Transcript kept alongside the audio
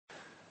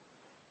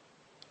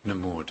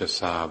Namo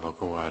tassa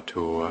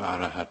bhagavato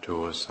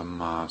arahato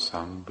samma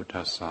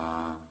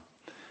sambuddhassa.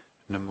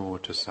 Namo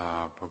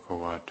tassa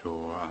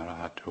bhagavato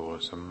arahato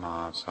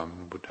samma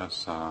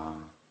sambuddhassa.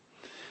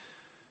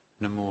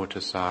 Namo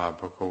tassa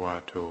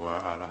bhagavato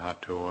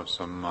arahato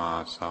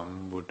samma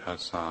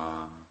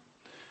sambuddhassa.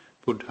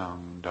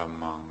 Buddhang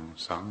dhammang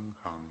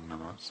sanghang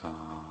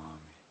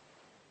namassami.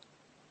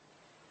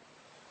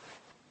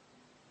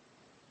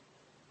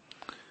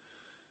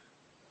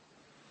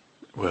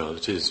 Well,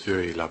 it is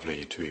very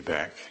lovely to be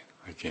back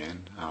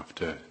again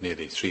after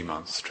nearly 3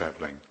 months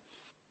travelling.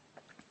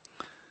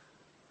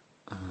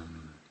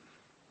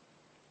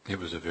 It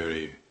was a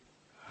very,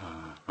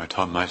 my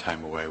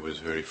time away was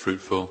very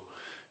fruitful,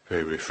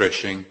 very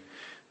refreshing.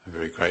 I'm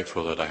very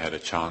grateful that I had a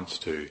chance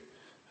to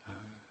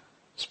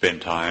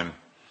spend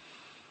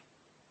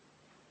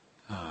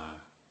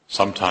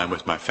some time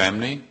with my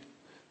family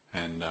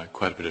and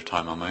quite a bit of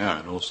time on my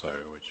own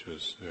also, which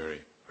was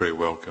very, very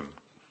welcome.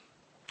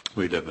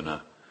 We live in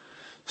a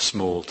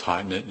small,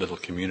 tight-knit little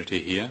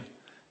community here,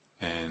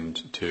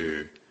 and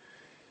to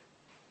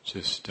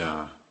just,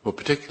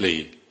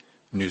 particularly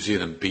New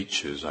Zealand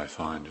beaches I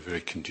find very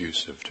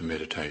conducive to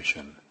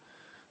meditation.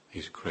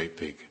 These great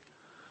big,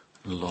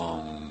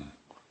 long,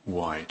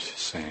 white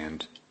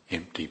sand,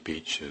 empty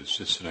beaches,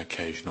 just an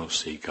occasional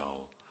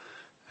seagull,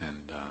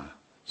 and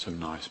some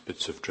nice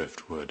bits of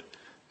driftwood,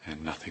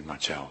 and nothing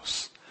much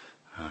else,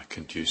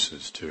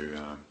 conduces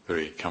to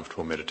very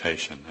comfortable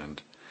meditation,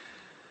 and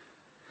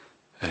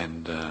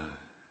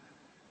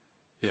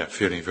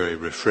feeling very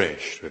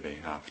refreshed really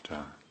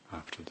after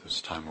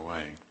this time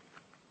away.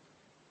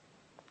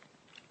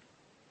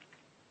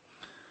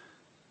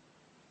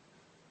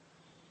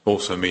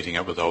 Also meeting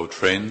up with old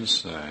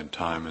friends. I had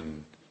time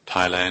in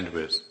Thailand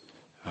with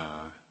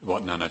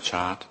Wat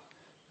Nanachat,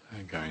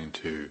 going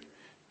to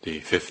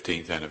the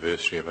 15th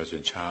anniversary of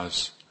Ajahn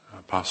Chah's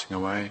passing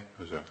away.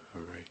 It was a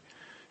very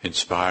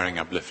inspiring,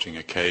 uplifting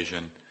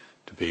occasion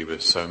to be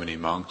with so many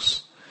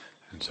monks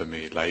and so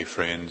many lay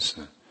friends,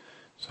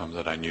 some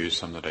that I knew,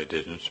 some that I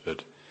didn't,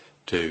 but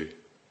to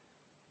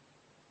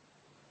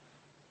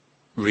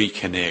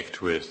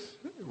reconnect with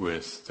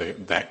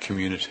that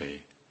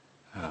community,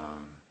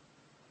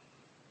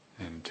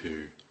 and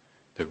to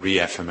the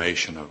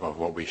reaffirmation of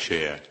what we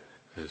share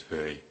is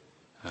very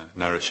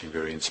nourishing,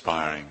 very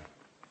inspiring.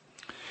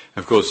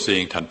 Of course,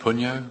 seeing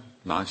Tanpunyo,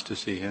 nice to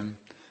see him.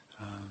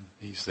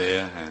 He's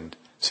there and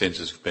sends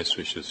his best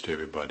wishes to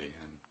everybody,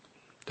 and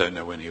don't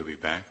know when he'll be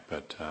back,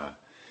 but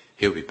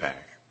he'll be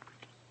back.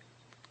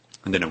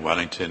 And then in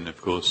Wellington, of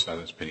course, I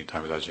was spending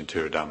time with Ajahn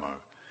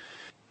Tiradamo.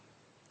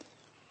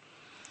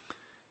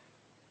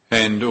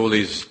 And all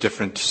these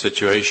different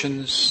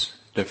situations,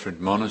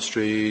 different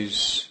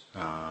monasteries,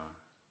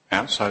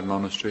 outside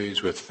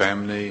monasteries, with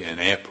family, and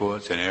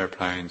airports and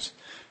airplanes,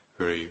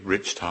 very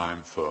rich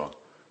time for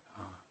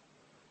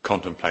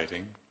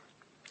contemplating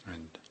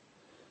and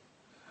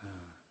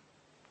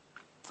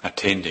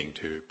attending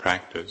to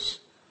practice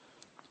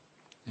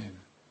in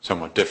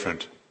somewhat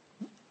different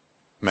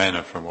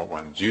manner from what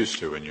one's used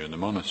to when you're in the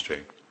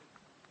monastery.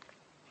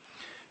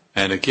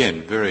 And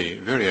again, very,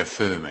 very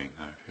affirming.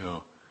 I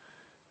feel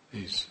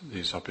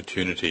these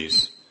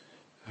opportunities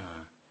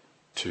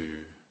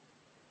to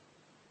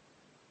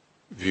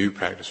view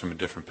practice from a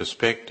different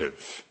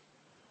perspective,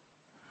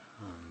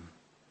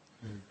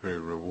 very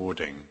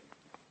rewarding.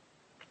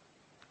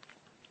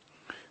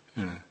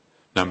 A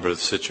number of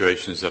the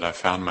situations that I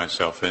found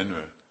myself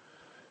in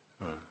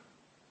were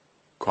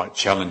quite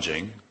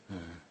challenging.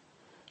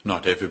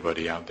 Not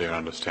everybody out there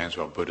understands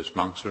what Buddhist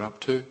monks are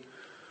up to,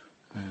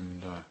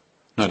 and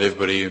not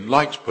everybody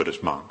likes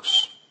Buddhist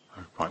monks.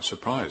 I'm quite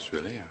surprised,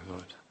 really. I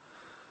thought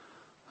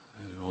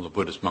all the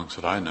Buddhist monks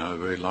that I know are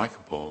very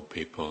likable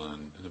people,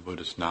 and the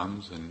Buddhist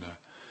nuns, and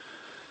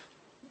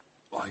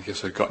I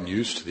guess I've gotten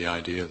used to the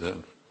idea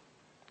that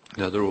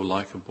they're all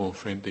likable,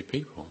 friendly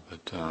people,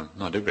 but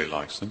not everybody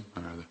likes them.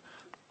 There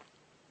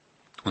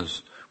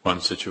was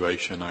one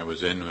situation I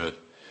was in with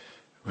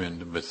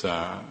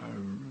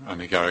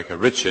Anagarika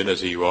Richard,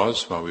 as he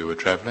was, while we were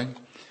travelling.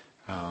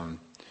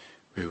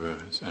 We were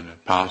in a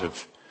part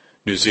of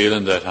New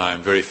Zealand that I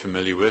am very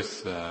familiar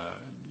with,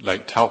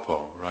 Lake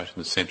Taupo, right in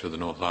the centre of the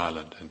North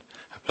Island, and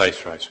a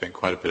place where I spent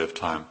quite a bit of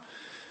time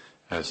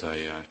as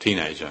a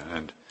teenager.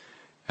 And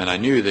I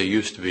knew there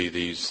used to be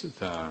these,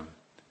 there's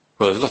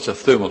lots of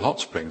thermal hot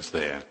springs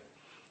there,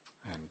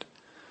 and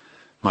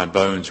my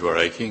bones were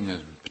aching,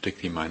 and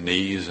particularly my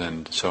knees,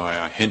 and so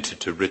I hinted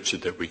to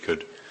Richard that we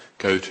could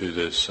go to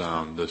this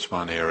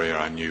one area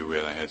I knew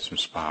where they had some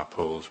spa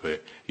pools, where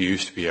you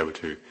used to be able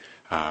to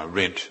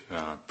rent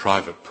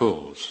private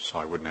pools, so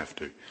I wouldn't have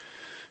to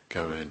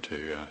go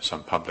into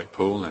some public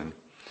pool. And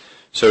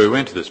so we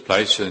went to this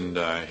place, and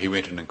he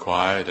went and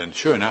inquired, and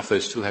sure enough, they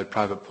still had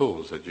private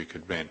pools that you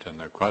could rent, and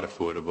they're quite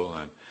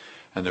affordable,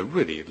 and they're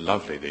really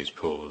lovely, these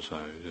pools.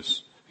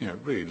 Just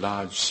really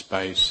large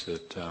space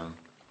that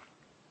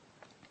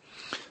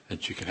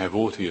you can have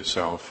all to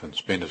yourself and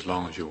spend as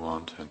long as you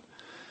want. And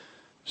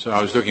so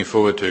I was looking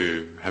forward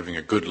to having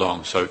a good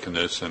long soak in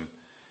this, and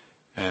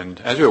And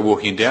as we were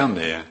walking down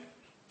there,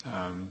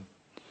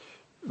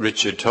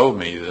 Richard told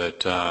me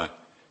that,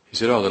 he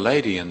said, the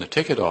lady in the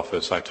ticket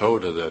office, I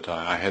told her that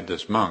I had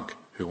this monk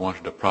who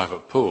wanted a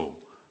private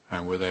pool,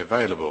 and were they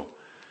available?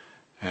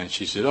 And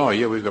she said,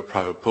 yeah, we've got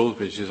private pools,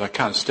 but she says, I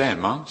can't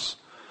stand monks.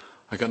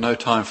 I got no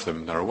time for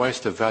them. They're a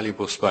waste of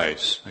valuable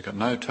space. I got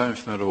no time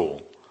for them at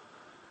all.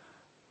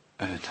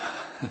 And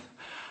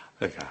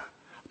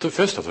at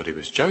first I thought he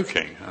was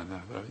joking.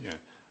 And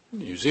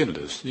New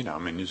Zealanders,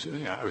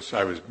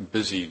 I was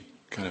busy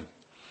kind of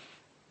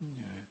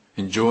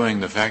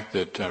enjoying the fact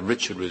that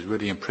Richard was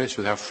really impressed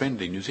with how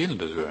friendly New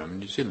Zealanders were.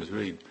 New Zealanders were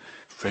really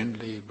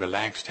friendly,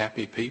 relaxed,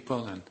 happy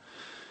people, and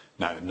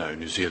no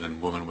New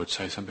Zealand woman would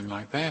say something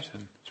like that,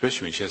 and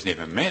especially when she has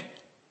never met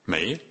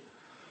me.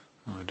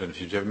 I don't know if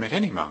she's ever met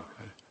any monk.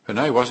 But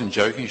no, he wasn't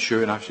joking.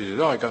 Sure enough, she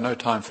said, I got no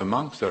time for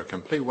monks. They're a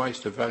complete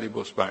waste of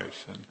valuable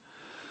space. And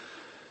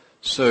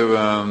so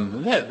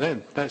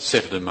that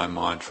settled in my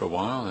mind for a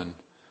while and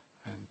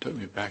took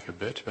me back a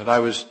bit. But I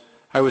was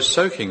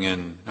soaking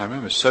in, I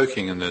remember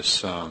soaking in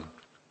this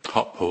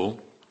hot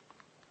pool,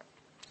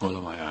 all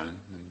on my own,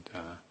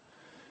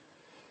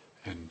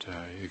 and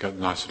you've got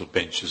nice little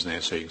benches in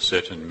there so you can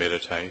sit and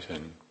meditate,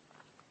 and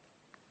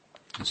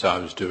so I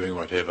was doing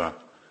whatever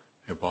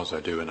it was I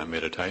do when I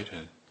meditate,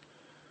 and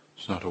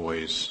it's not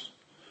always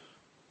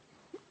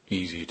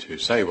easy to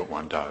say what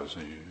one does.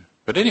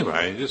 But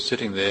anyway, just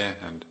sitting there,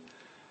 and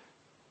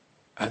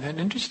then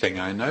interesting,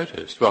 I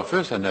noticed,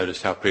 first I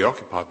noticed how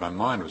preoccupied my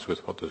mind was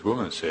with what this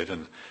woman said,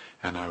 and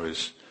I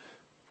was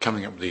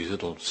coming up with these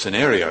little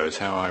scenarios,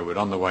 how I would,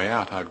 on the way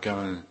out, I'd go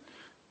and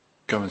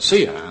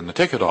see her in the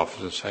ticket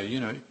office and say,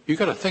 you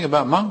got a thing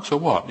about monks or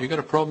what? You got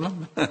a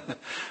problem? I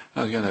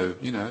was going to,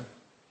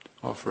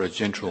 offer a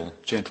gentle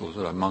sort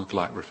of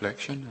monk-like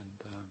reflection,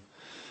 and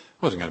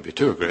wasn't going to be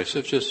too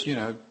aggressive, just,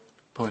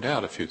 point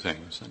out a few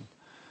things. And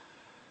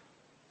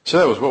so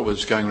that was what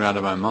was going around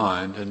in my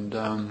mind,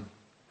 and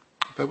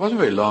but it wasn't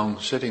very long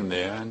sitting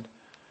there,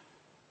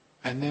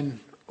 and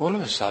then all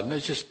of a sudden it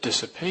just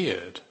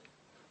disappeared.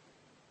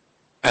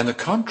 And the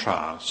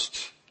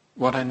contrast,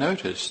 what I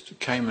noticed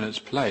came in its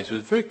place, it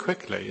was very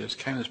quickly, it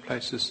came in its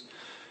place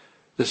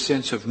this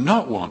sense of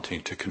not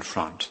wanting to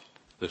confront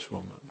this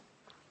woman.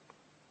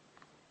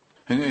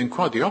 And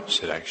quite the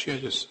opposite,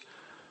 actually.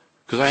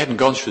 Because I hadn't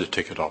gone through the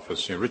ticket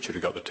office. Richard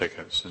had got the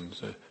tickets, and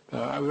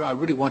I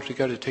really wanted to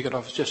go to the ticket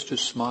office just to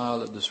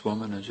smile at this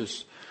woman and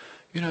just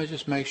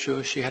make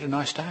sure she had a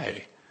nice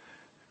day.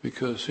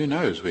 Because who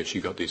knows where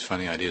she got these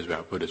funny ideas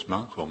about Buddhist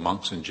monks or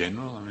monks in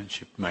general. I mean,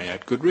 she may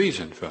have good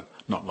reason for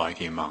not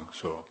liking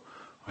monks or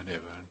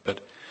whatever.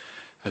 But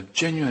a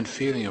genuine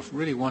feeling of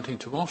really wanting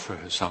to offer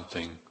her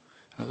something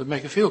that would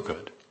make her feel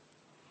good.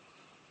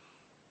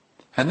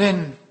 And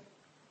then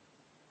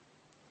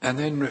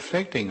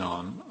reflecting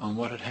on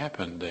what had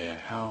happened there,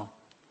 how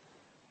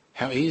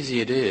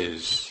easy it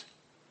is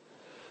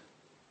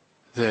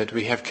that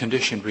we have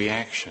conditioned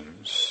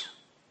reactions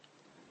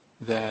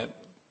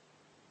that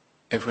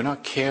if we're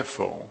not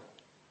careful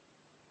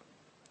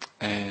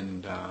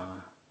and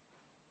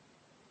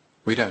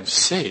we don't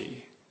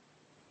see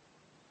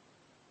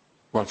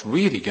what's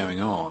really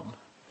going on,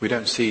 we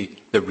don't see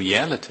the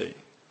reality,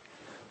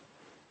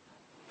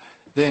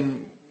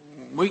 then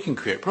we can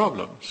create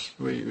problems.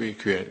 We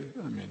create,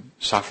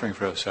 suffering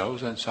for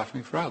ourselves and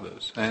suffering for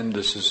others. And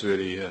this is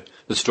really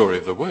the story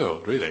of the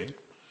world, really,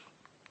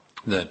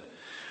 that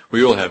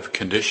we all have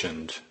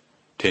conditioned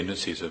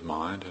tendencies of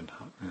mind, and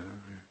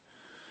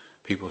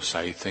people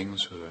say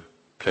things that are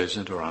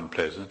pleasant or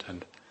unpleasant,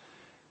 and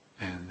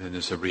then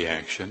there's a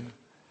reaction.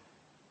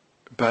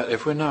 But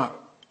if we're not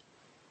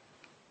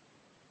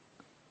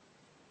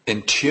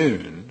in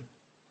tune,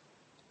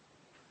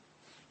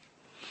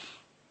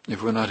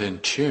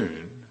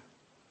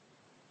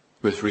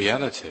 with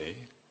reality,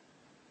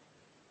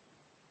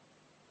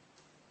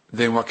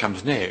 then what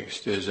comes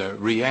next is a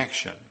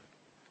reaction.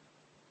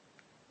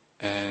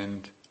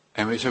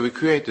 So we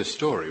create this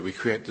story, we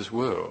create this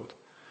world.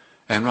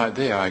 And right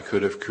there I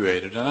could have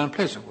created an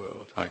unpleasant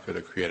world. I could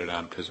have created an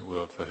unpleasant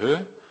world for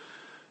her.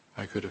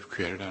 I could have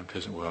created an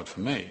unpleasant world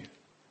for me.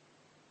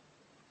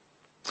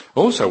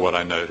 Also what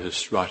I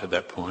noticed right at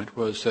that point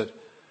was that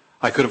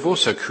I could have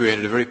also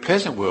created a very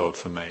pleasant world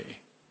for me.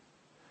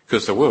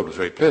 Because the world was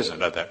very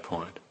pleasant at that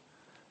point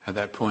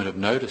of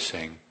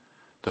noticing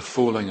the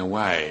falling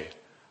away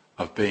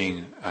of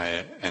being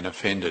an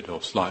offended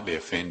or slightly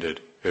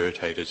offended,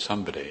 irritated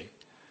somebody,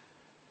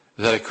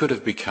 that it could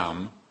have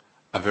become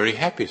a very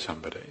happy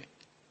somebody.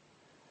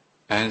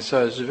 And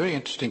so it was a very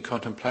interesting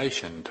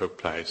contemplation took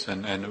place,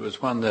 and it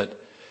was one that's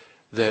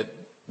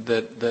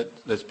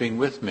been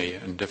with me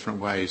in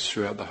different ways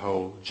throughout the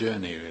whole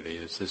journey. Really,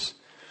 is this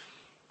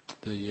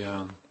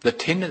the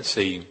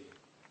tendency,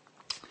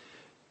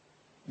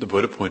 the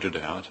Buddha pointed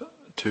out,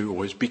 to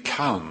always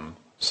become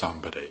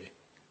somebody.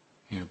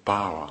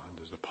 Bhava,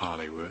 there's a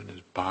Pali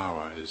word,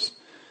 bhava is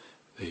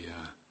the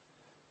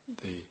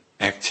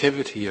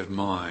activity of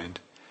mind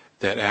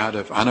that out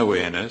of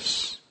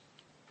unawareness,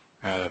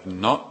 out of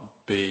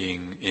not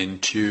being in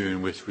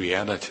tune with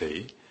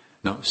reality,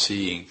 not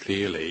seeing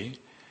clearly,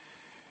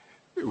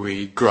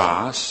 we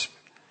grasp,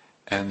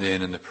 and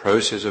then in the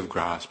process of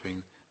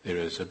grasping, there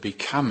is a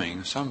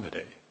becoming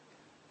somebody.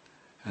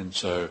 And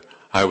so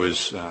I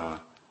was,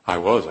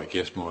 I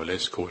guess, more or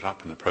less caught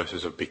up in the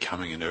process of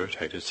becoming an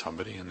irritated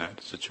somebody in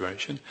that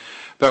situation.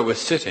 But with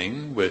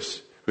sitting,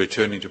 with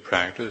returning to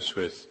practice,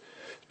 with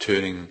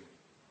turning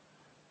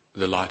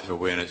the light of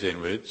awareness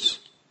inwards,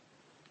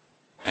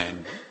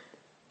 and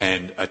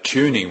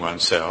attuning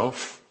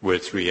oneself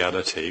with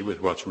reality,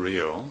 with what's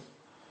real,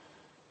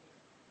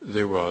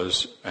 there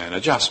was an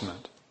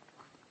adjustment.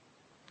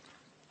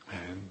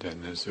 And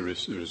then there's the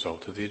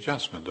result of the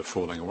adjustment, the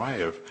falling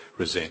away of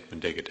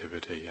resentment,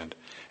 negativity,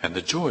 and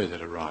the joy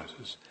that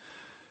arises.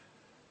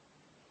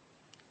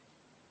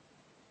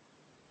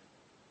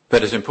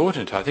 But it's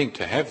important, I think,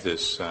 to have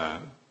this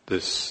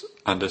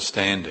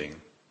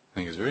understanding. I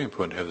think it's very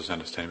important to have this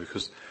understanding,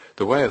 because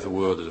the way of the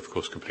world is, of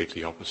course,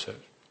 completely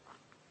opposite.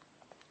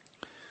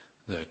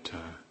 That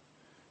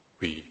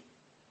we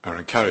are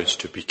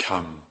encouraged to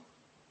become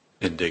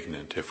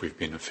indignant if we've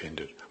been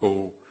offended,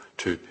 or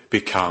to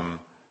become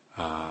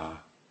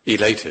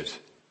elated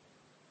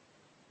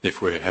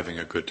if we're having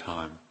a good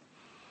time.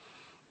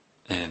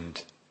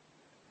 And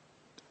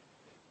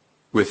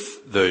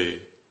with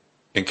the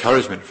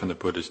encouragement from the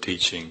Buddha's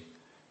teaching,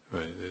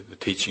 the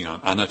teaching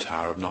on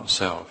anatta, of not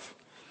self,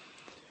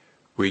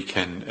 we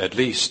can at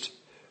least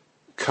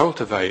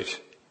cultivate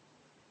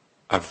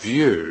a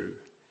view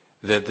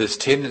that this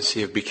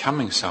tendency of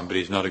becoming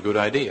somebody is not a good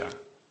idea.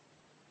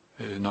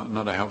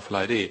 Not a helpful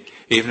idea.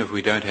 Even if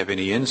we don't have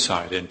any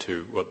insight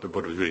into what the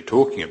Buddha was really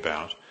talking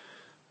about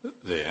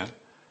there,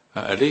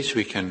 at least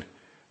we can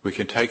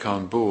take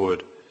on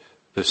board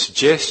the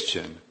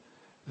suggestion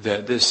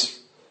that this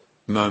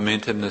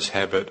momentum, this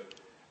habit,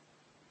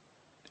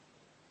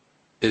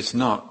 is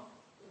not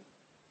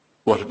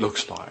what it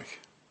looks like.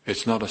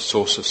 It's not a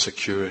source of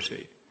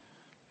security.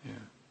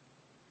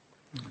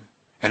 Yeah.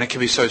 And it can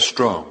be so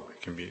strong.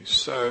 It can be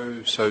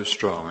so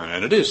strong.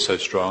 And it is so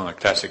strong. A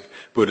classic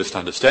Buddhist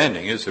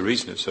understanding is the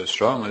reason it's so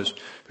strong is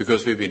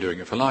because we've been doing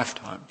it for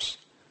lifetimes.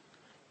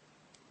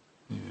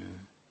 Yeah.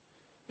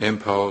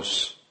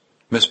 Impulse,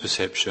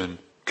 misperception,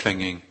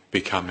 clinging,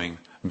 becoming,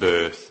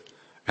 birth,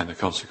 and the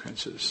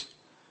consequences.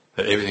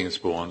 That everything that's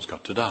born's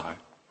got to die.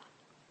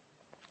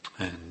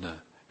 And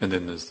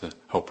then there's the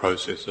whole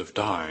process of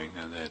dying,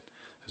 and then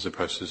there's the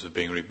process of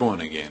being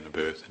reborn again,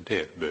 birth and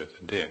death, birth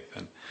and death.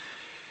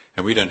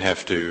 And we don't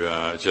have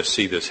to just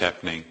see this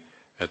happening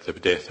at the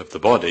death of the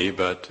body,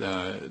 but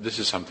this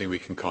is something we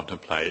can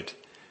contemplate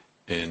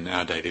in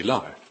our daily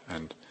life.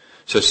 And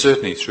so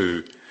certainly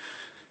through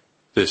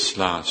this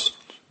last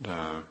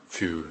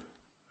few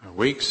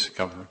weeks, a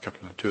couple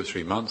of 2 or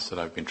 3 months that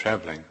I've been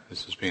travelling,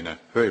 this has been a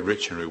very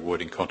rich and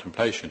rewarding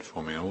contemplation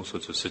for me in all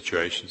sorts of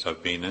situations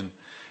I've been in,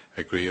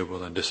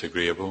 agreeable and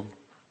disagreeable.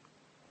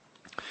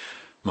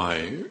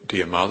 My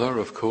dear mother,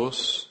 of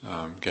course,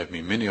 gave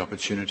me many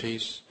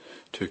opportunities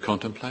to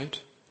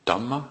contemplate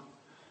Dhamma,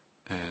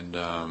 and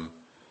I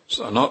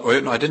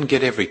didn't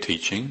get every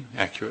teaching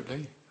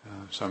accurately.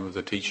 Some of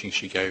the teachings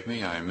she gave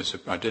me I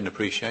didn't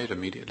appreciate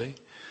immediately.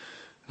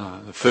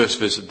 The first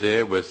visit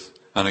there with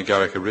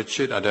Anagarika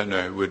Richard, I don't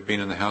know, we'd been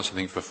in the house I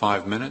think for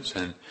 5 minutes,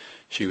 and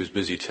she was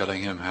busy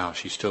telling him how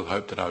she still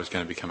hoped that I was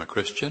going to become a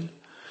Christian,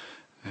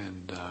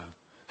 and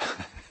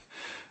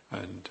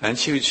and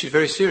she's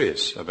very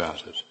serious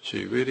about it.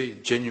 She really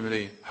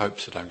genuinely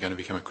hopes that I'm going to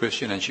become a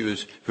Christian, and she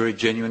was very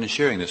genuine in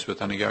sharing this with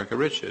Anagarika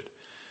Richard.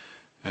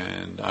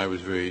 And I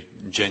was very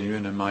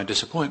genuine in my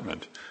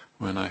disappointment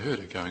when I heard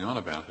her going on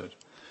about it.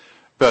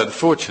 But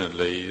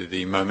fortunately,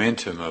 the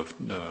momentum of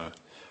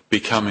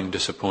becoming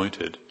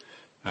disappointed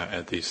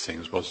at these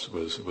things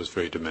was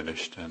very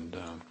diminished. And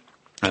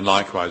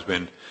likewise,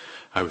 when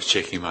I was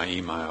checking my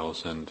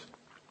emails and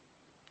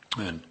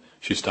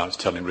she starts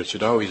telling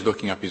Richard, he's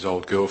looking up his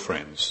old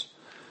girlfriends,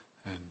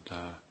 and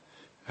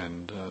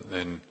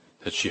then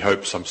that she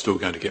hopes I'm still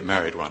going to get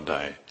married one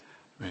day.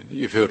 I mean,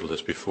 you've heard all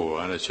this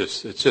before, and it's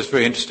just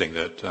very interesting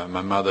that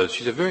my mother,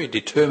 she's a very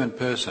determined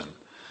person,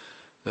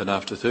 that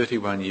after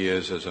 31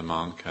 years as a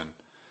monk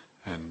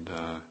and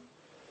a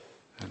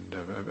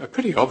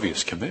pretty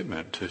obvious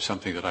commitment to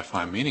something that I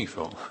find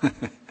meaningful,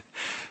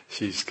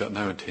 she's got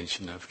no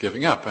intention of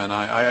giving up. And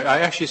I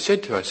actually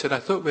said to her, I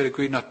thought we'd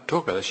agreed not to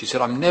talk about this. She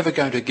said, I'm never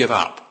going to give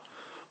up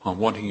on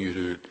wanting you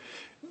to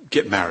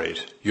get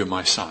married. You're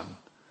my son.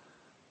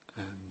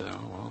 And,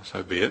 well,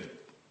 so be it.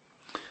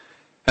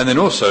 And then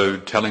also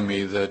telling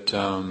me that,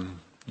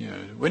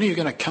 when are you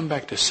going to come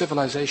back to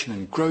civilization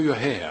and grow your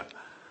hair?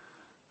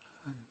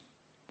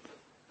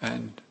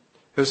 And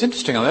it was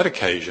interesting on that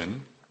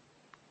occasion.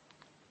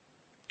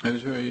 It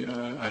was very,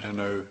 I don't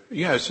know,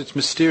 it's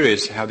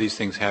mysterious how these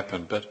things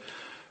happen, but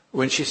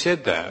when she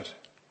said that,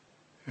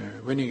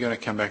 when are you going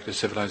to come back to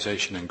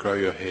civilization and grow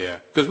your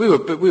hair? Because we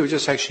were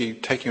just actually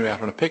taking her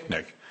out on a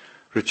picnic.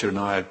 Richard and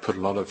I had put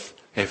a lot of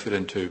effort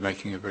into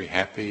making her very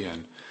happy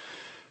and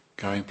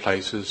going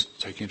places,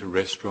 taking her to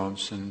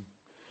restaurants and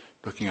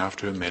looking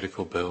after her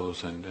medical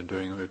bills and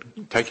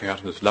taking her out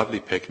on this lovely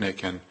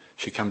picnic, and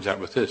she comes out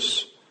with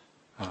this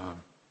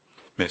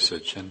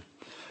message.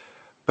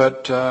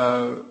 But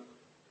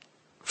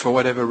for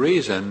whatever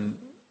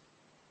reason,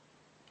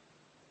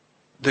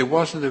 there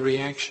wasn't a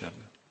reaction,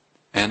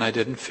 and I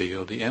didn't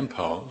feel the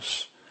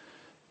impulse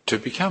to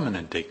become an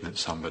indignant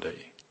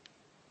somebody.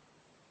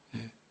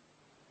 Yeah.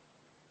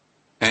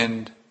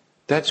 And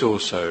that's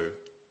also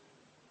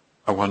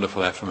a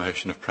wonderful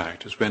affirmation of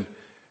practice.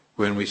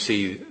 When we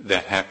see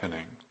that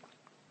happening,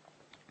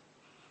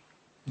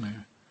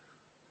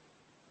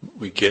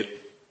 we get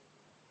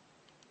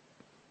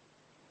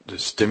the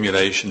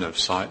stimulation of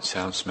sight,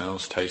 sound,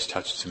 smells, taste,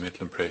 touches, and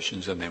mental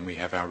impressions, and then we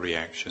have our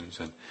reactions,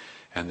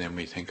 and then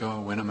we think,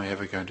 oh, when am I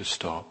ever going to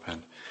stop?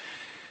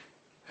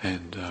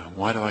 And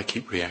why do I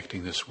keep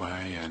reacting this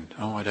way? And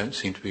oh, I don't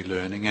seem to be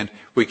learning. And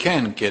we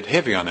can get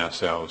heavy on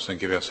ourselves and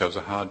give ourselves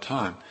a hard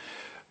time.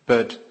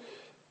 But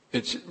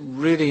it's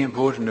really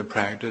important in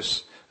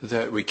practice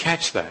that we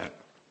catch that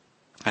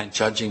and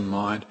judging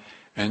mind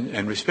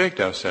and respect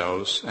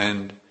ourselves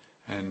and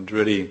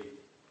really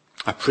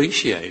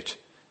appreciate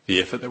the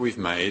effort that we've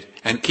made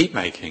and keep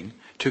making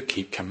to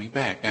keep coming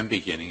back and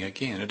beginning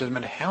again. It doesn't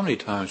matter how many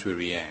times we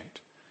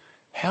react.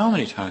 How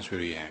many times we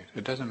react.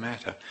 It doesn't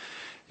matter.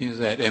 You know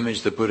that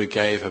image the Buddha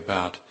gave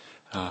about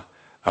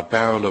a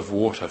barrel of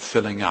water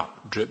filling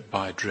up drip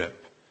by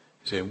drip.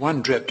 He said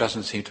one drip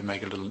doesn't seem to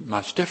make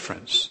much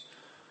difference,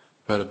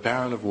 but a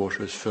barrel of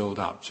water is filled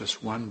up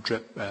just one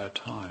drip at a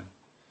time.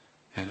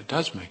 And it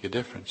does make a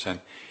difference.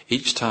 And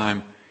each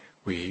time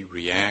we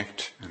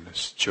react in the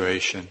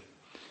situation,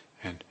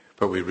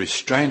 but we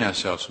restrain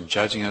ourselves from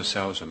judging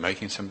ourselves and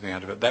making something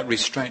out of it, that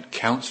restraint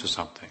counts for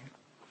something.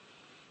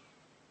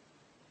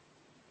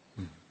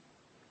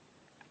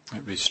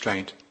 That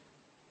restraint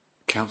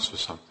counts for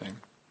something.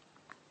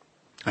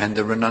 And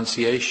the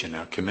renunciation,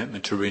 our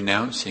commitment to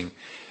renouncing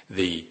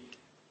the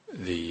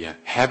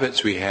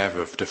habits we have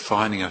of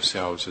defining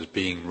ourselves as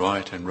being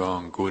right and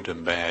wrong, good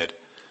and bad,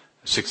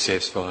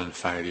 successful and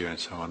failure and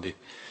so on.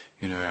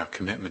 Our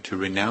commitment to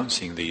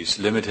renouncing these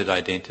limited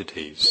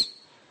identities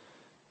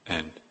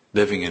and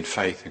living in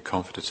faith and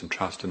confidence and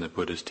trust in the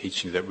Buddha's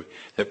teaching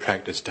that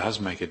practice does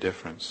make a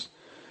difference.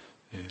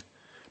 Yeah.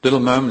 Little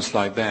moments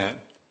like that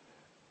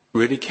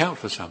really count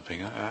for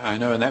something. I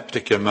know in that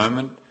particular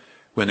moment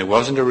when there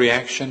wasn't a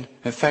reaction,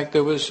 in fact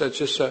there was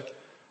just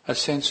a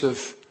sense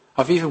of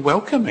even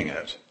welcoming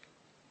it.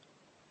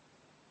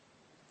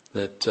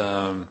 That,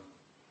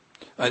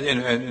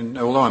 and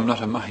although I'm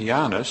not a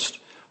Mahayanist,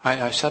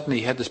 I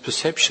suddenly had this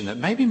perception that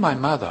maybe my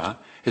mother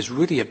is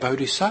really a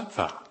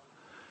bodhisattva.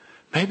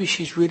 Maybe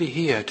she's really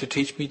here to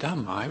teach me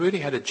Dhamma. I really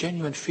had a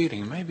genuine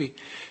feeling. Maybe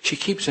she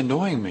keeps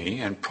annoying me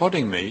and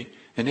prodding me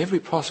in every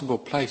possible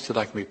place that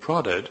I can be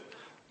prodded,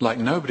 like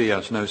nobody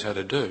else knows how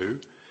to do,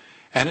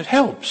 and it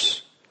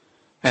helps.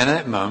 And at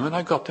that moment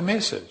I got the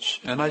message,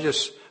 and I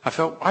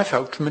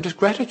felt tremendous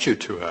gratitude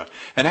to her.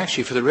 And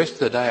actually for the rest of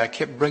the day I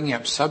kept bringing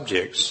up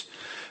subjects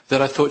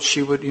that I thought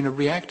she would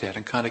react at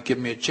and kind of give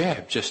me a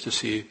jab just to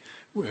see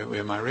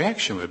where my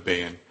reaction would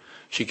be. And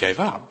she gave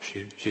up.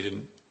 She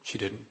didn't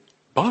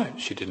bite.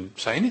 She didn't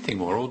say anything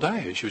more all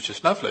day. She was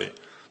just lovely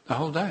the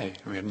whole day.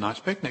 We had a nice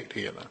picnic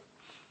together.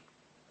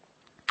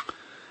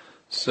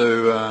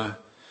 So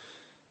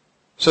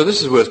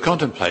this is worth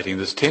contemplating,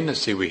 this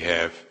tendency we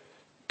have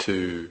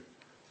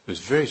this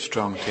very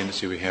strong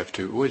tendency we have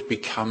to always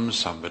become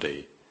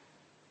somebody.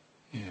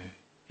 Yeah.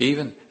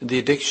 Even the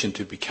addiction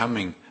to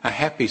becoming a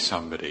happy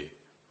somebody.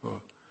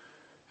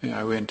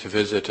 I went to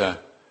visit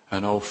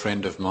an old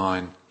friend of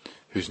mine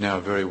who's now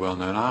a very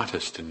well-known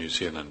artist in New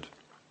Zealand.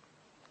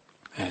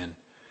 And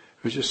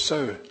it was just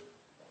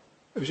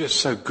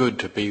so good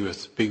to be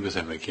with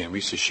him again. We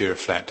used to share a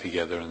flat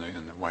together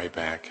in the way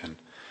back, and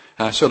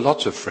I saw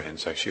lots of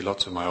friends, actually,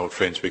 lots of my old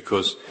friends,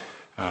 because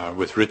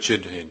with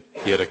Richard,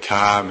 he had a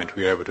car, meant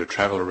we were able to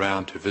travel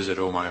around to visit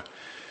all my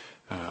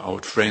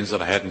old friends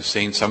that I hadn't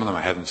seen. Some of them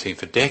I hadn't seen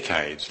for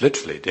decades,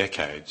 literally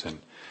decades,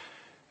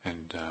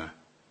 and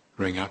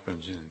ring up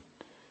and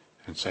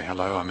say,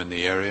 hello, I'm in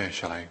the area,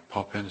 shall I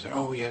pop in? And say,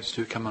 oh yes,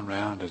 do come on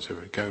round. And so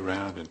we'd go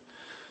round and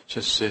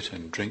just sit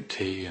and drink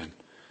tea. And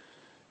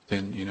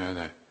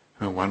then,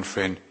 one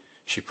friend,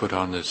 she put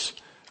on this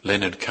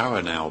Leonard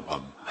Cohen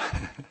album.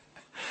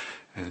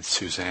 And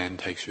Suzanne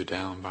takes you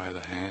down by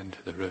the hand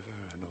to the river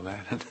and all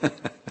that.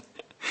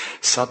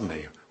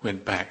 Suddenly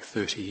went back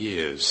 30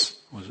 years,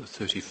 was it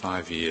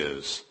 35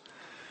 years?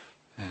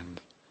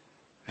 And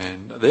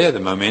there the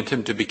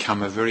momentum to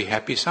become a very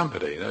happy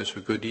somebody. Those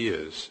were good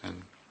years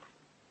and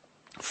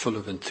full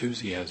of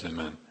enthusiasm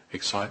and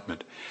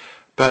excitement.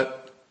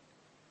 But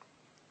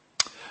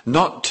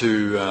not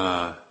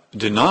to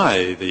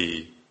deny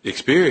the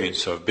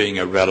experience of being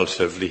a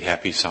relatively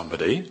happy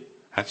somebody.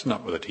 That's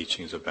not what the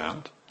teaching is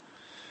about.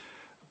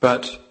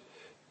 But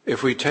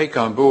if we take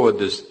on board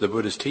the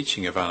Buddha's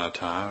teaching of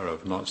anatta,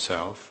 of not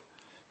self,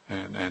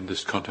 and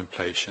this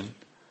contemplation,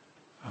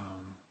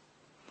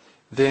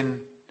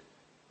 then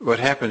what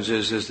happens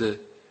is that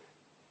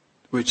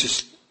we're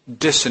just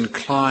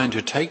disinclined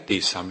to take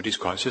these somebodies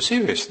quite so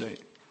seriously.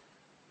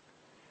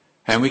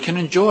 And we can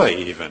enjoy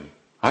even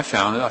I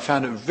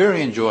found it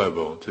very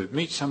enjoyable to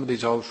meet some of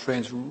these old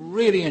friends,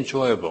 really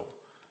enjoyable.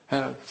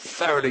 Had a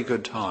thoroughly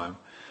good time.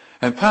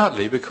 And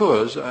partly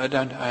because I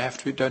don't have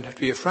to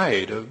be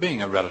afraid of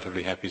being a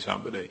relatively happy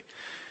somebody.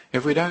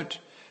 If we don't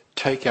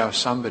take our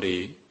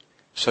somebody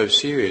so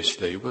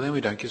seriously, well then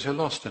we don't get so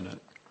lost in it.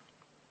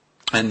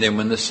 And then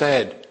when the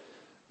sad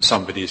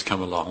somebody's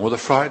come along, or the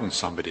frightened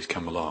somebody's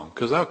come along,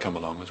 because they'll come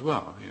along as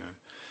well.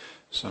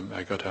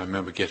 I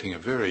remember getting a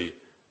very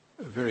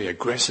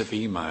aggressive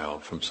email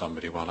from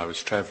somebody while I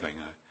was travelling.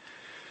 I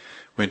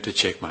went to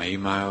check my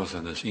emails,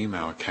 and this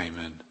email came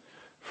in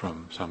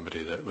from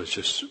somebody that was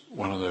just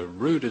one of the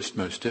rudest,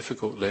 most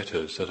difficult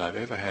letters that I've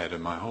ever had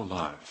in my whole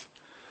life,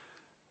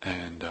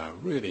 and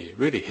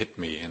really hit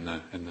me in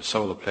the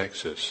solar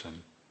plexus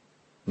and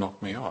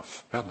knocked me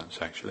off balance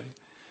actually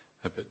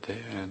a bit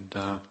there,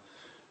 and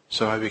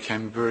so I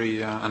became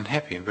very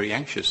unhappy and very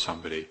anxious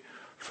somebody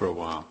for a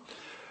while.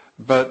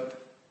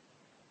 But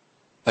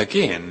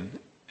again,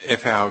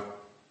 if our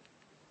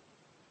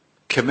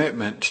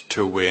commitment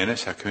to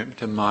awareness, our commitment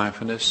to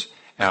mindfulness,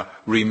 our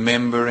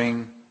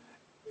remembering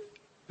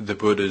the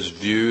Buddha's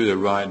view, the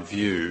right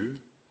view,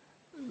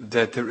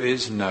 that there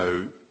is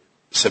no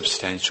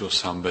substantial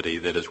somebody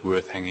that is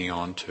worth hanging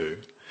on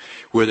to,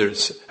 whether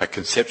it's a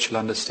conceptual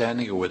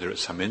understanding or whether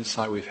it's some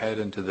insight we've had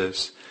into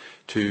this,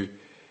 to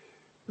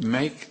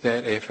make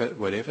that effort,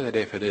 whatever that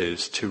effort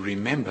is, to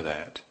remember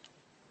that.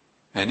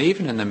 And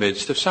even in the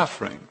midst of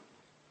suffering,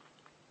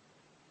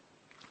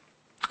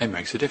 it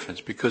makes a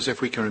difference, because if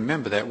we can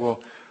remember that,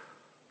 well,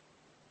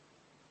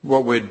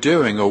 what we're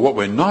doing or what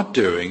we're not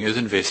doing is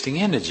investing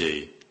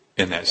energy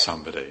in that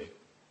somebody.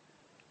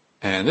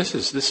 And this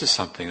is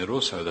something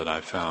that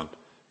I've found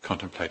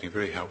contemplating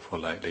very helpful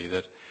lately,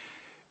 that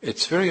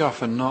it's very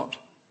often not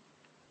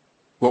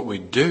what we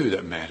do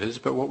that matters,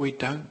 but what we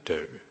don't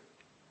do.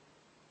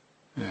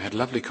 I had a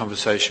lovely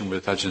conversation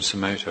with Ajahn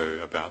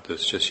Sumedho about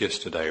this just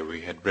yesterday.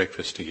 We had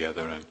breakfast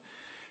together,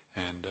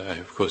 and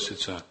of course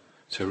it's a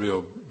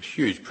real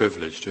huge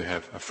privilege to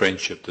have a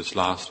friendship that's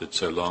lasted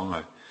so long.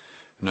 I've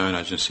known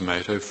Ajahn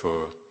Sumedho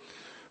for,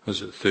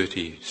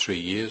 33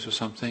 years or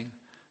something,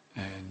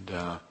 and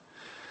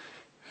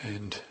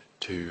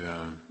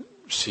to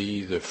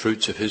see the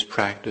fruits of his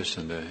practice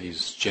and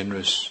his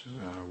generous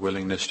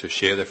willingness to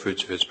share the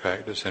fruits of his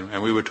practice.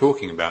 And we were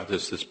talking about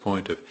this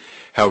point of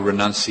how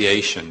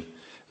renunciation,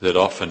 that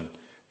often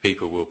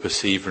people will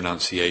perceive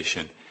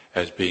renunciation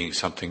as being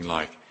something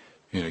like,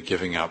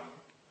 giving up,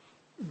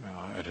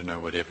 I don't know,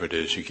 whatever it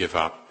is, you give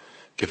up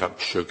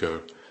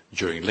sugar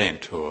during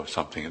Lent or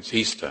something. It's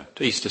Easter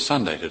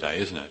Sunday today,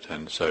 isn't it?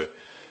 And so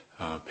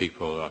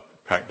people are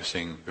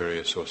practicing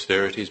various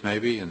austerities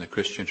maybe in the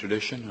Christian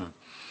tradition, or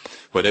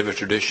whatever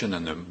tradition,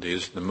 and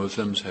the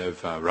Muslims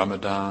have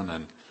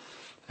Ramadan,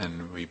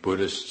 and we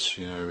Buddhists,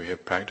 we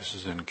have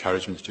practices and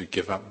encouragements to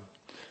give up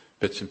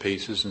bits and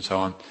pieces and so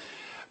on.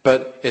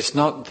 But it's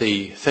not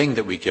the thing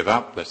that we give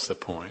up that's the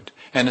point.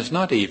 And it's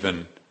not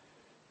even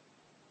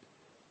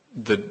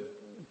the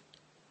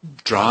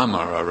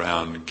drama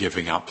around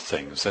giving up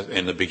things.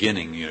 In the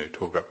beginning,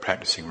 talk about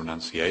practicing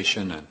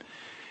renunciation,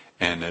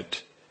 and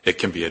it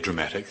can be a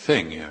dramatic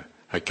thing,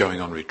 like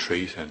going on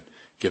retreat and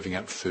giving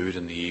up food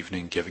in the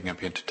evening, giving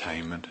up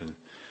entertainment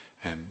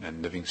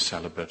and living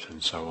celibate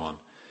and so on.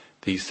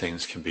 These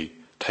things can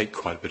take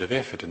quite a bit of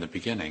effort in the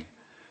beginning.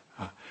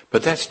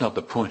 But that's not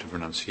the point of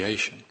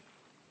renunciation.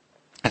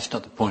 That's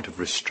not the point of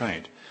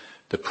restraint.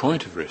 The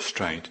point of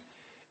restraint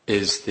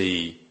is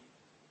the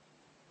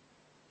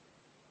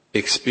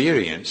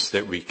experience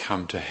that we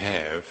come to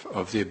have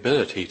of the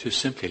ability to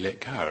simply let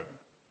go.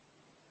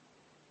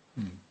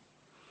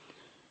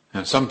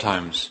 Now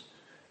sometimes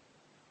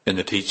in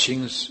the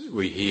teachings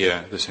we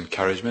hear this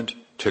encouragement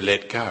to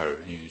let go.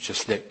 You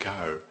just let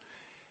go.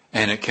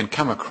 And it can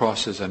come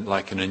across as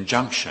like an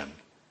injunction,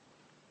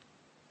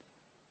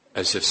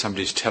 as if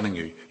somebody's telling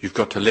you, you've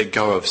got to let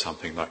go of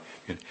something, like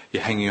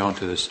you're hanging on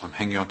to this, I'm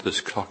hanging on to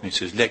this clock, and he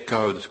says, let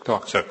go of this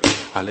clock. So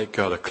I let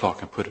go of the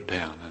clock and put it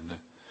down, and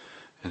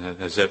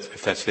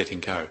if that's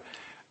letting go.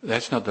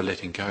 That's not the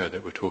letting go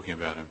that we're talking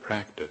about in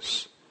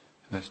practice.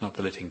 And that's not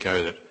the letting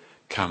go that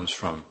comes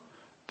from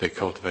the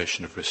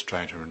cultivation of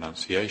restraint and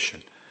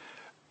renunciation.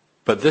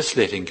 But this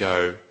letting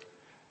go,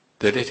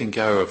 the letting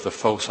go of the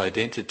false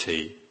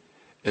identity,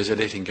 is a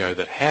letting go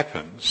that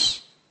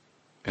happens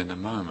in the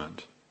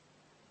moment.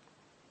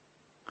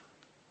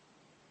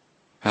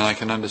 And I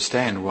can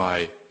understand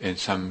why in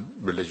some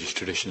religious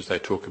traditions they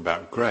talk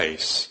about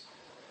grace,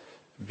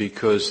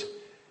 because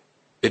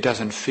it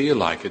doesn't feel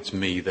like it's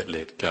me that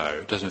let go.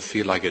 It doesn't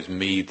feel like it's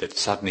me that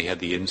suddenly had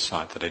the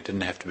insight that I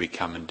didn't have to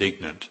become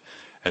indignant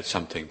at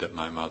something that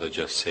my mother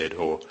just said,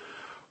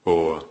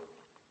 or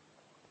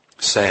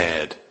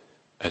sad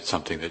at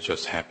something that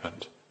just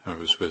happened. I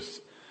was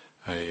with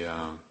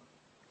a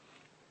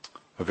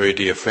very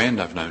dear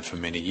friend I've known for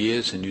many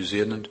years in New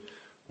Zealand,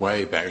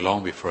 way back,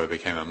 long before I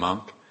became a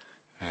monk.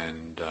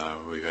 And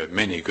we've had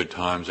many good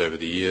times over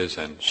the years,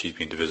 and she's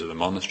been to visit the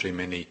monastery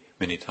many,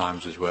 many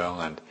times as well.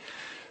 And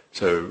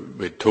so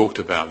we talked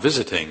about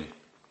visiting,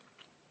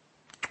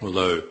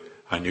 although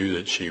I knew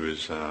that she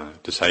was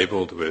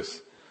disabled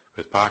with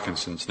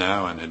Parkinson's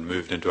now and had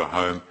moved into a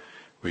home,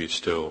 we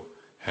still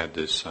had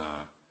this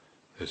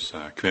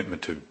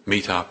commitment to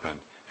meet up,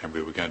 and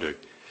we were going to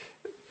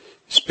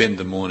spend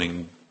the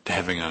morning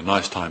having a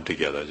nice time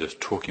together, just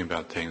talking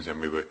about things.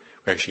 And we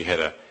actually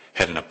had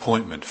an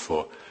appointment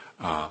for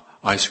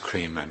ice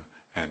cream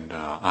and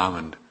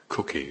almond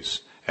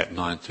cookies at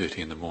 9:30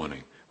 in the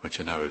morning, which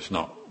I know is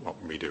not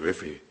what we do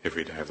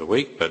every day of the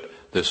week, but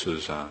this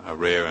was a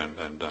rare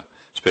and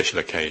special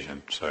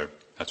occasion, so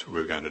that's what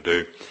we were going to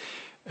do.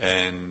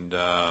 And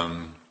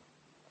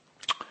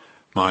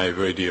my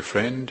very dear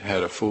friend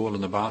had a fall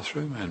in the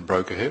bathroom and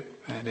broke a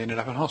hip and ended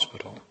up in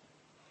hospital.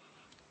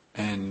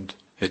 And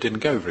it didn't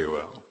go very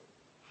well.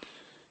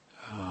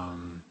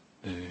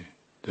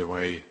 The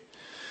way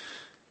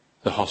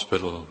the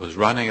hospital was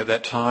running at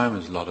that time, there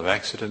was a lot of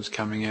accidents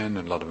coming in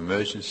and a lot of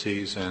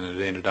emergencies, and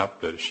it ended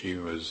up that she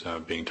was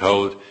being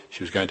told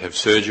she was going to have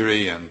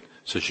surgery, and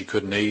so she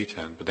couldn't eat,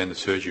 but then the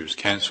surgery was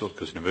cancelled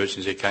because an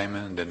emergency came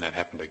in, and then that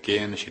happened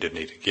again, she didn't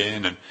eat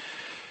again,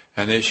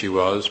 and there she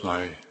was,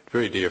 my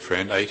very dear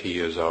friend, 80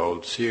 years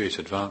old, serious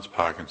advanced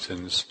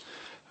Parkinson's,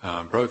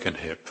 broken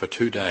hip for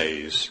 2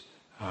 days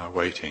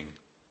waiting,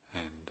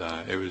 and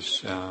it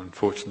was,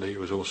 unfortunately, it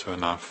was also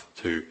enough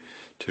to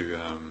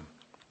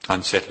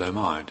unsettle her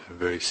mind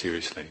very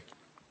seriously.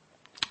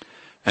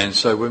 And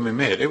so when we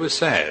met, it was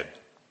sad.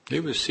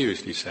 It was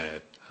seriously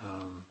sad.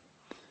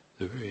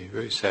 A very,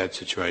 very sad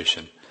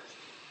situation.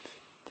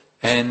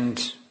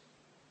 And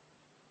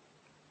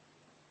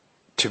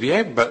to be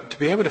able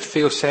to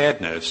feel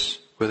sadness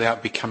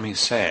without becoming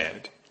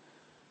sad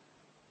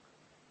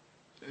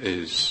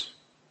is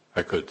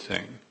a good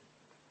thing.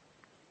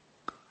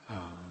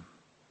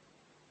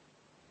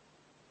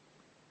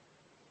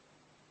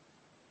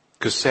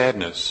 Because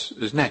sadness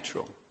is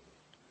natural.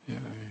 You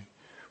know,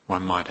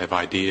 one might have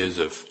ideas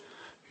of,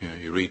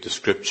 you read the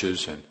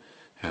scriptures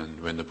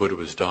and when the Buddha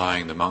was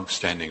dying, the monks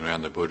standing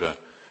around the Buddha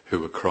who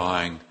were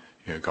crying,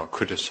 got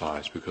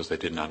criticized because they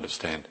didn't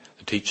understand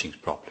the teachings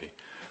properly.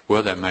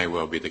 Well, that may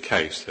well be the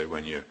case, that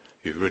when you've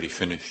really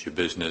finished your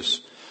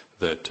business,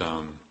 that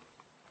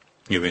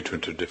you enter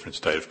into a different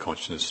state of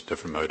consciousness,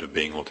 different mode of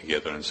being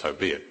altogether, and so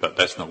be it. But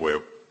that's not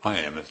where I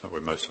am, that's not where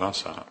most of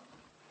us are.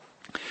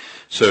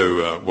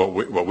 So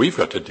what we've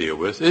got to deal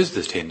with is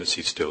this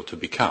tendency still to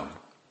become.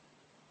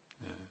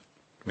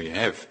 We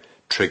have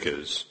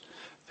triggers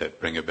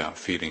that bring about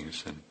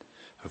feelings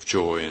of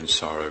joy and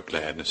sorrow,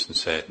 gladness and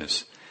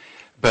sadness.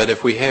 But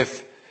if we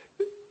have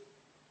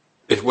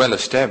it well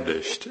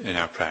established in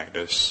our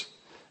practice,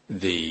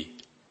 the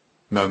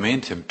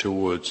momentum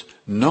towards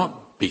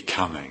not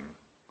becoming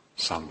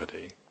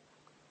somebody,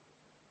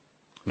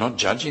 not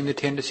judging the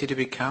tendency to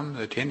become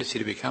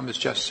is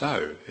just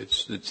so.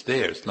 It's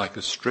there, it's like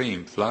a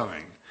stream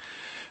flowing.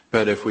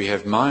 But if we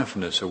have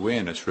mindfulness,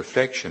 awareness,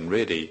 reflection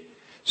ready,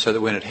 so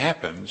that when it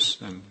happens,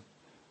 and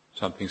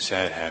something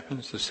sad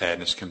happens, the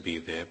sadness can be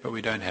there, but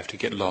we don't have to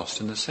get lost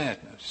in the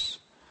sadness.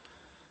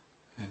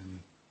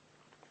 And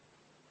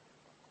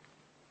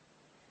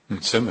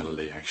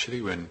similarly,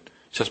 actually,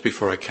 just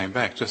before I came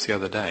back, just the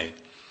other day,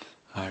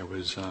 I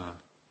was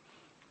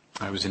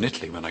in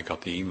Italy when I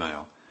got the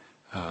email.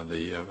 A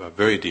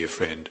very dear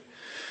friend,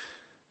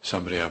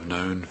 somebody I've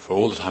known for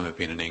all the time I've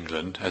been in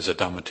England as a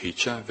Dhamma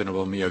teacher,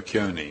 Venerable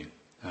Miyokyo,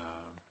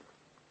 a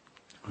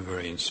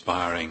very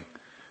inspiring,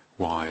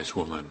 wise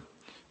woman,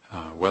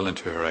 well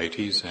into her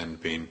 80s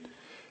and been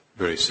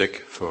very sick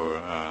for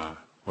a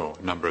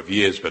number of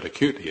years, but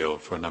acutely ill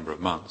for a number of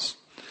months.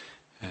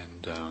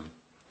 And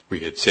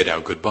we had said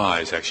our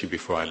goodbyes actually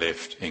before I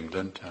left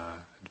England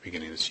at the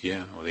beginning of this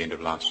year, or the end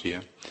of last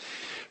year.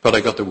 But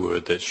I got the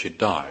word that she'd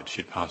died,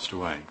 she'd passed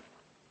away.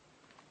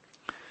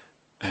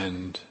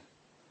 And,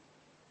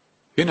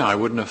 I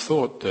wouldn't have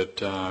thought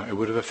that it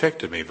would have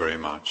affected me very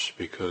much,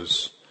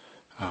 because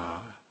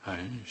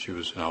she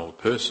was an old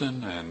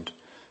person and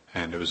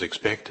it was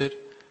expected,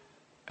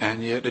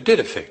 and yet it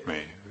did affect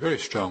me very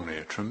strongly,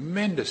 a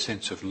tremendous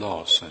sense of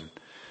loss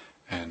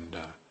and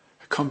a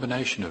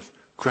combination of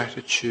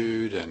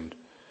gratitude, and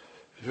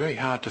it was very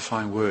hard to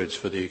find words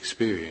for the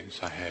experience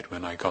I had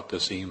when I got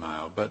this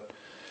email, but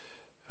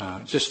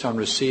just on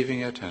receiving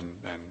it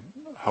and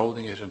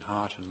holding it in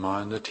heart and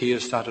mind, the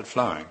tears started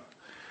flowing.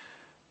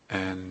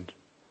 And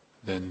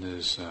then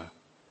there's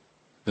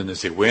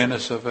the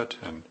awareness of it,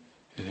 and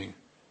you think,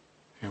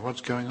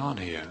 what's going on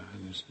here?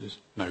 And there's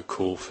no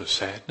call for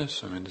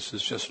sadness. I mean, this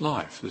is just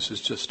life. This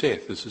is just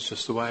death. This is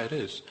just the way it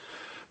is.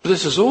 But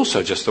this is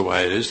also just the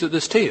way it is that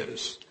there's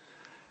tears.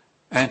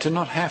 And to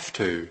not have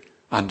to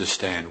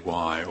understand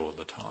why all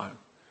the time.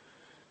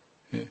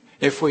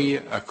 If we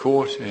are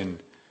caught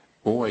in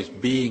always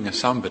being a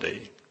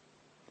somebody,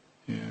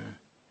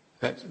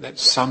 that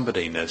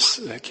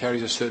somebodyness, that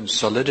carries a certain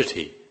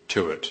solidity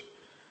to it.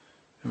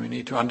 And we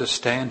need to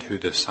understand who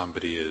this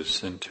somebody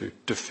is, and to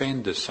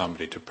defend this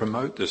somebody, to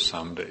promote this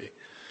somebody,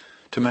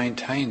 to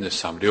maintain this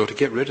somebody, or to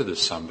get rid of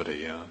this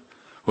somebody,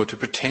 or to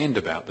pretend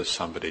about this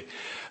somebody.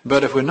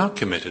 But if we're not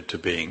committed to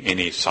being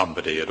any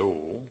somebody at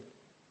all,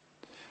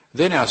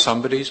 then our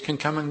somebodies can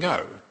come and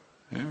go.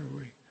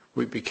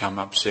 We become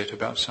upset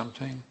about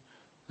something.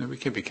 We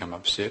can become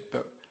upset,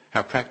 but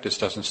our practice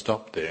doesn't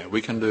stop there.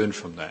 We can learn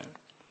from that,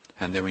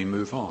 and then we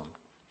move on.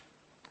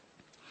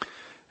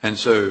 And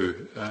so,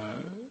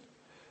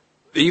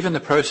 even the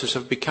process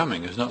of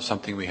becoming is not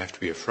something we have to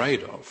be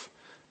afraid of.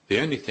 The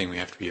only thing we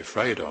have to be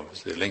afraid of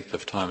is the length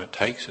of time it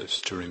takes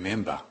us to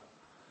remember.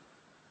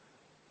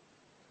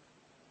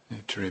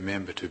 To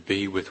remember to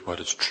be with what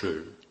is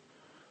true.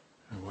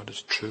 And what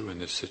is true in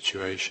this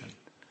situation.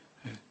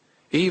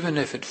 Even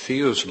if it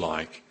feels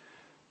like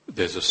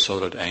there's a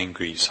solid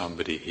angry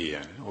somebody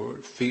here, or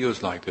it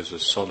feels like there's a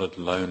solid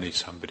lonely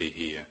somebody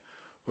here,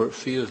 or it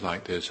feels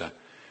like there's a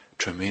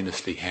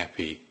tremendously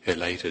happy,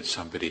 elated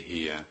somebody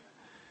here.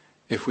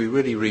 If we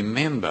really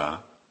remember,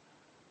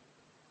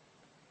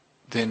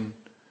 then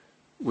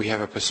we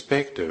have a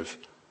perspective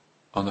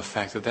on the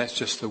fact that that's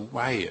just the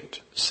way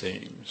it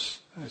seems.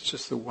 It's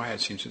just the way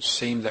it seems. It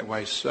seemed that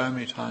way so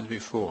many times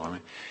before. I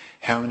mean,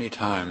 how many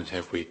times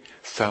have we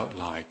felt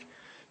like,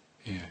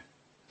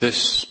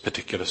 this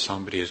particular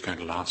somebody is going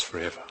to last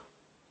forever?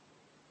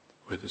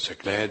 Whether it's a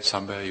glad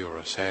somebody or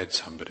a sad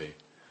somebody,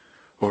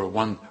 or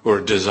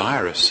a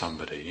desirous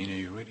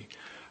somebody.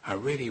 I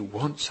really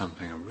want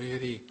something. I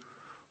really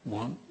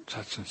want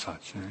such and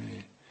such.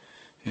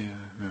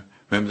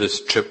 Remember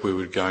this trip we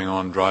were going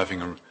on,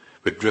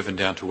 we'd driven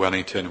down to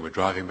Wellington and we're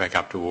driving back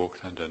up to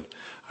Auckland, and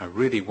I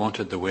really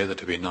wanted the weather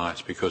to be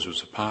nice because it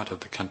was a part of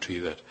the country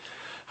that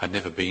I'd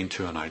never been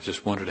to, and I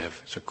just wanted to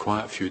have a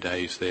quiet few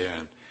days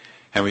there.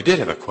 And we did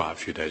have a quiet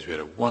few days. We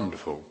had a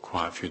wonderful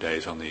quiet few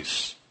days on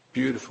these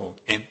beautiful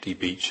empty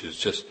beaches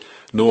just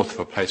north of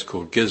a place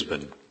called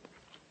Gisborne,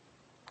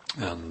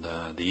 and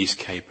the East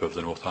Cape of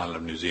the North Island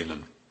of New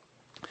Zealand.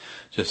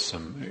 Just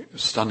some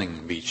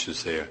stunning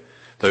beaches there.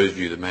 Those of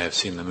you that may have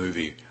seen the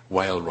movie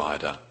Whale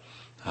Rider,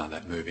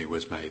 that movie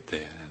was made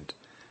there,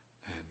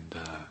 and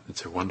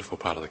it's a wonderful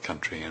part of the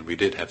country, and we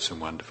did have some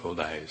wonderful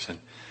days.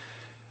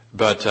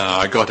 But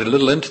I got a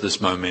little into this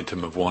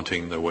momentum of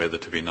wanting the weather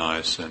to be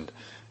nice and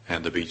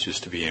the beaches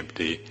to be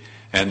empty.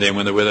 And then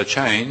when the weather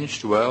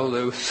changed, well,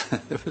 there was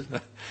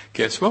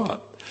guess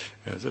what?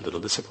 There was a little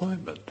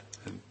disappointment.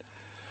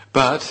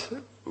 But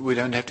we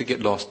don't have to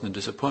get lost in the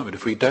disappointment.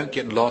 If we don't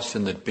get lost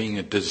in the being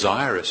a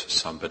desirous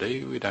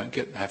somebody, we don't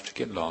have to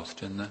get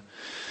lost in the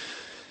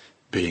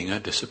being a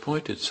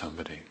disappointed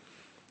somebody.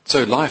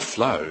 So life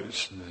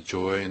flows, and the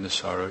joy and the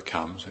sorrow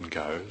comes and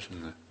goes,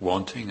 and the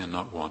wanting and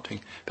not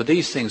wanting. But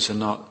these things are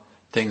not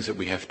things that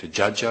we have to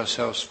judge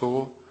ourselves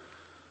for.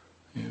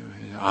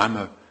 I'm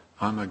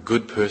a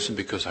good person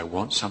because I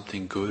want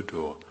something good,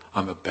 or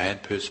I'm a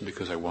bad person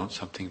because I want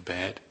something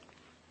bad.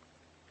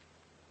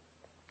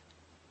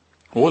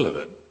 All of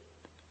it.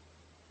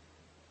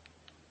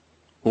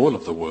 All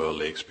of the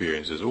worldly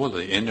experiences, all of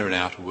the inner and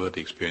outer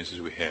worldly experiences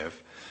we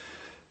have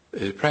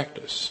is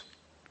practice.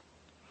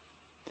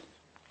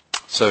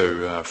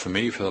 So for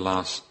me, for the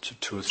last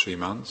 2 or 3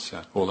 months,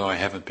 although I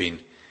haven't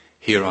been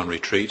here on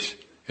retreat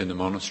in the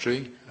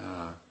monastery,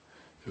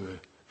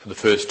 for the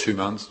first 2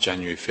 months,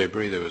 January,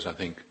 February, there was, I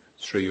think,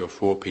 3 or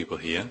 4 people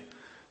here.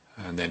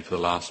 And then for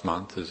the last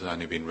month, there's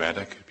only been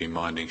Radhik, who's been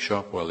minding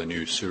shop while the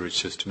new sewage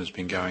system has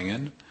been going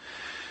in.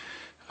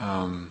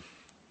 And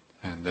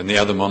then the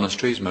other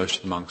monasteries, most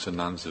of the monks and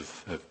nuns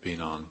have been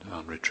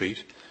on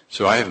retreat.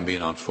 So I haven't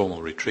been on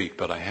formal retreat,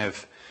 but I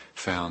have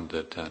found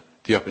that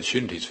the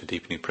opportunities for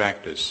deepening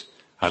practice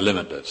are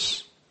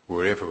limitless,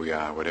 wherever we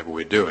are, whatever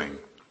we're doing.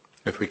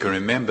 If we can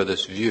remember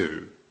this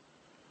view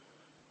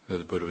that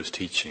the Buddha was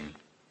teaching,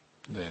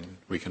 then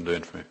we can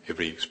learn from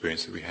every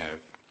experience that we have.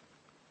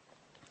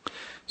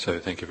 So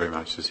thank you very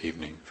much this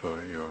evening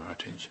for your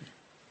attention.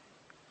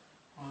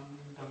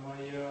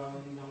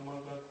 Antamayam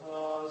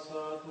Dhammagata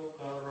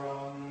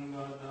Sadhukaram